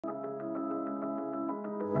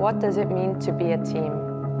What does it mean to be a team?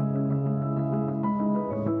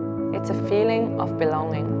 It's a feeling of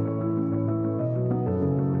belonging.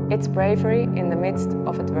 It's bravery in the midst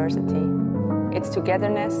of adversity. It's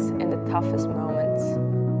togetherness in the toughest moments.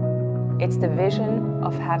 It's the vision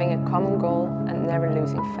of having a common goal and never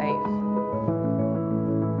losing faith.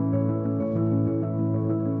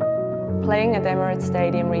 Playing at Emirates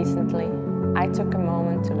Stadium recently, I took a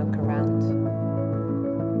moment to look around.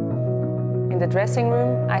 In the dressing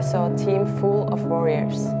room, I saw a team full of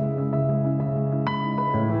warriors.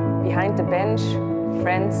 Behind the bench,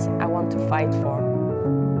 friends I want to fight for.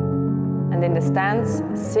 And in the stands,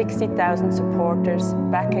 60,000 supporters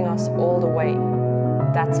backing us all the way.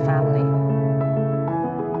 That's family.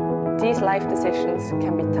 These life decisions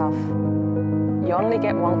can be tough. You only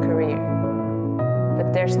get one career.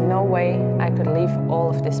 But there's no way I could leave all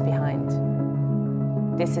of this behind.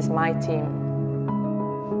 This is my team.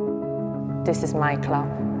 This is my club.